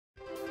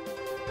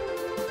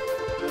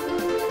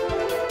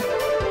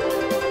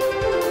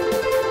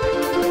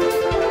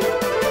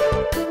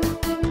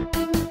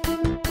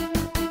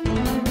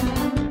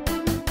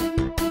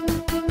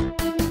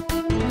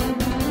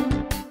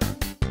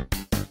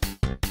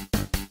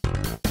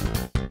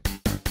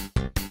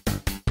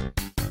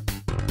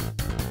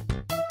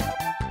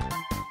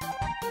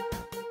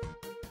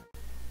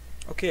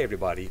Okay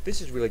everybody,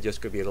 this is really just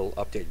going to be a little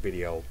update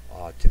video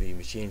to the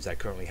machines I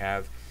currently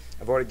have.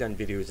 I've already done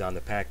videos on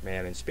the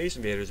Pac-Man and Space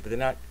Invaders, but they're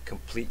not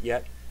complete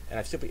yet, and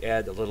I've simply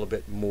added a little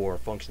bit more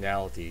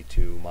functionality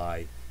to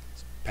my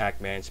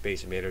Pac-Man,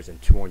 Space Invaders, and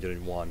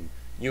 201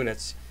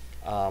 units.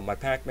 My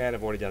Pac-Man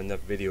I've already done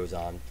enough videos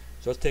on,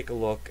 so let's take a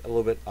look a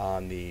little bit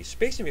on the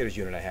Space Invaders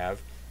unit I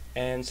have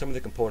and some of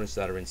the components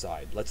that are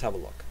inside. Let's have a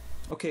look.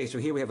 Okay, so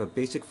here we have a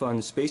basic fun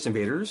Space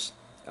Invaders.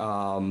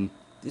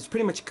 It's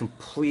pretty much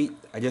complete.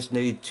 I just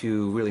need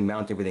to really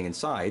mount everything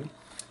inside.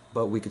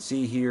 But we can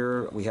see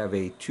here we have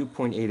a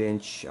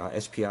 2.8-inch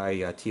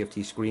SPI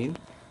TFT screen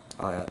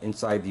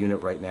inside the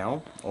unit right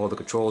now. All the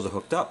controls are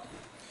hooked up.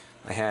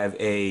 I have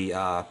a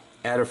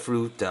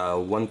Adafruit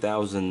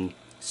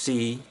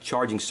 1000C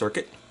charging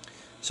circuit,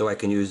 so I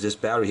can use this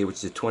battery here, which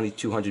is a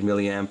 2200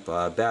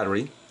 milliamp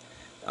battery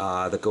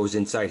that goes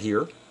inside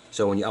here.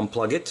 So when you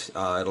unplug it,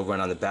 it'll run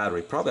on the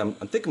battery. Probably, I'm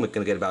thinking we're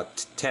going to get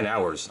about 10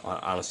 hours,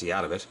 honestly,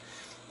 out of it.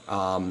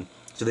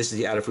 So this is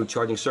the Adafruit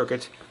charging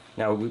circuit.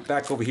 Now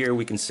back over here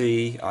we can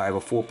see I have a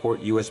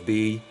 4-port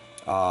USB,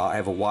 I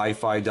have a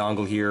Wi-Fi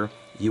dongle here,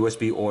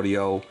 USB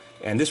audio,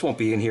 and this won't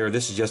be in here.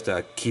 This is just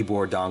a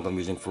keyboard dongle I'm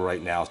using for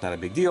right now. It's not a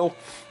big deal.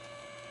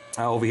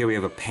 Over here we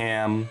have a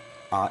PAM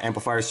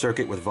amplifier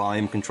circuit with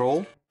volume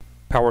control.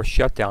 Power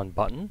shutdown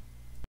button.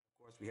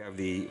 Of course we have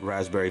the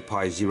Raspberry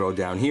Pi Zero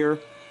down here,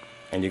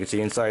 and you can see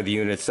inside the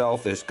unit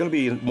itself there's going to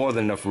be more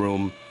than enough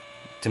room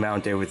to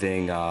mount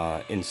everything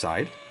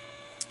inside.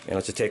 And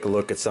let's just take a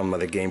look at some of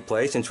the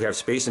gameplay. Since we have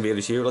Space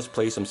Invaders here, let's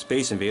play some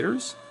Space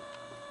Invaders.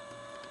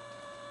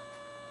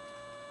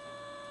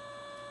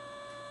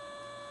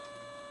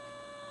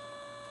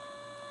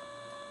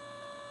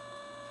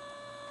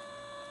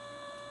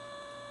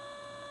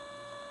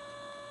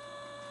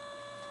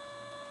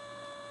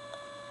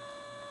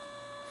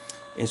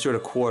 Insert a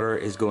quarter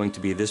is going to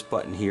be this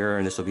button here,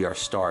 and this will be our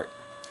start.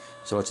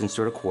 So let's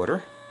insert a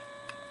quarter.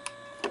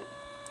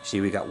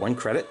 See, we got 1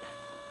 credit.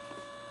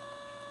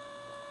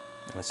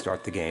 Let's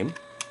start the game.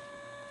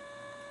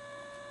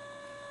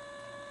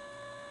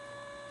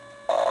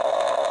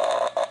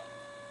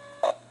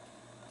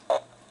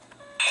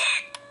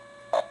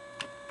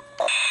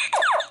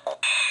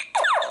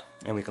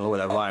 And we can lower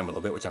that volume a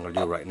little bit, which I'm going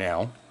to do right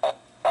now.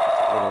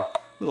 A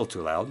little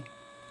too loud.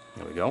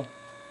 There we go.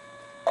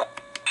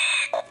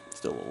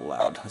 Still a little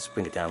loud. Let's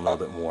bring it down a little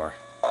bit more.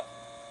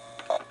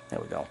 There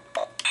we go.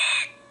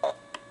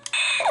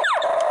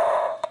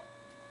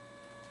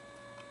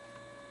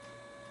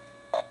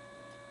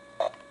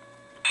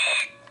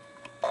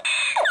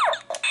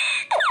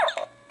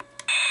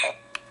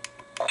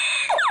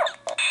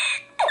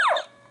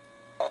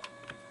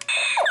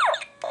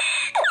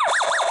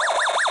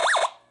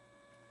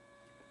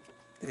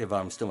 The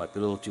volume still might be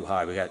a little too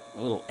high. We got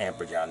a little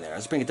amperage on there.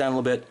 Let's bring it down a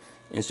little bit.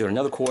 Insert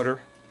another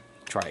quarter.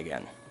 Try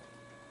again.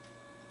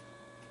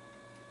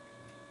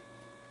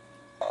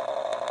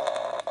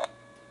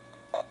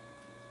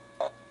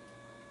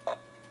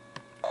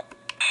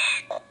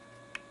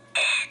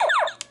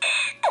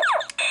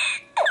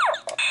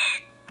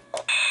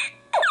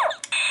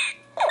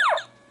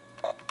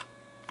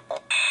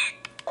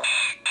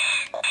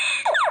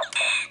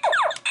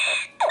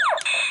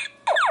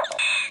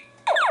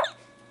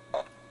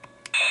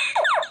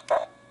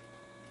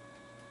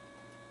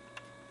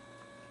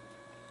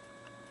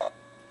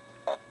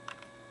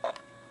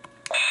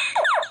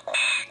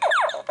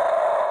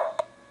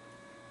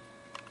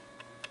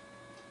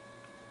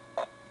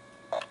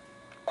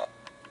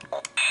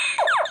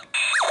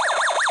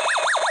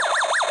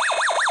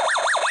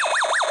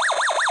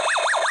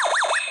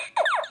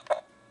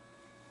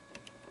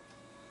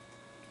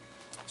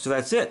 So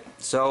that's it.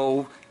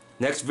 So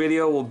next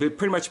video will be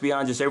pretty much be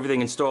on just everything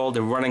installed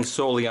and running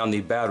solely on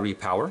the battery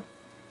power,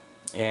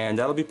 and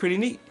that'll be pretty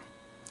neat.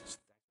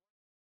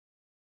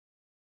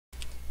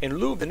 In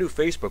lieu of the new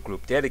Facebook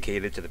group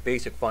dedicated to the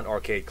basic fun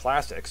arcade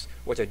classics,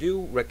 which I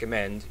do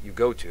recommend you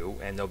go to,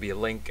 and there'll be a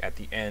link at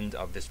the end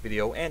of this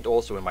video and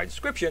also in my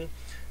description,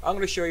 I'm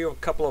going to show you a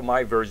couple of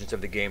my versions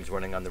of the games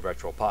running on the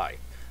Retro Pi.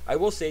 I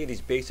will say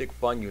these basic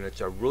fun units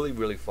are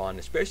really fun,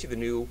 especially the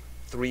new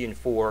 3 and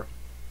 4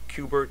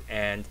 Cubert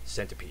and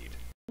Centipede.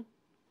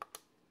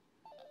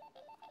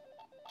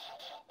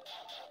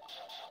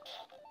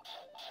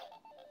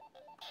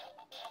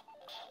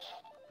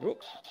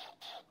 Whoop.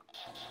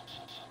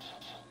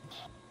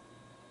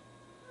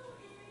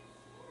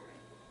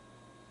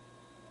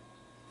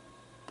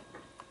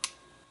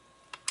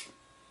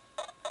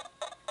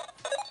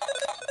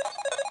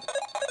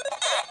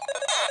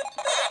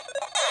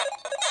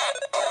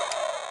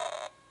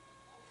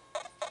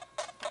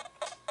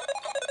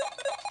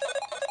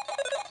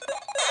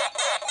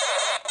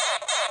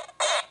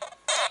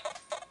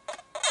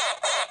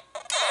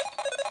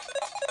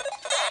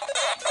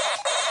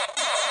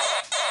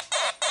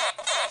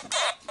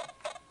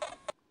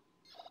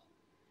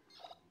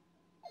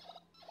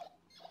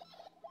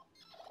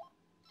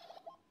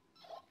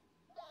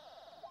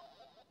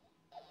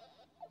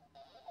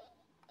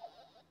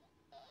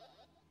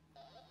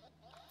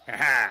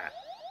 Haha!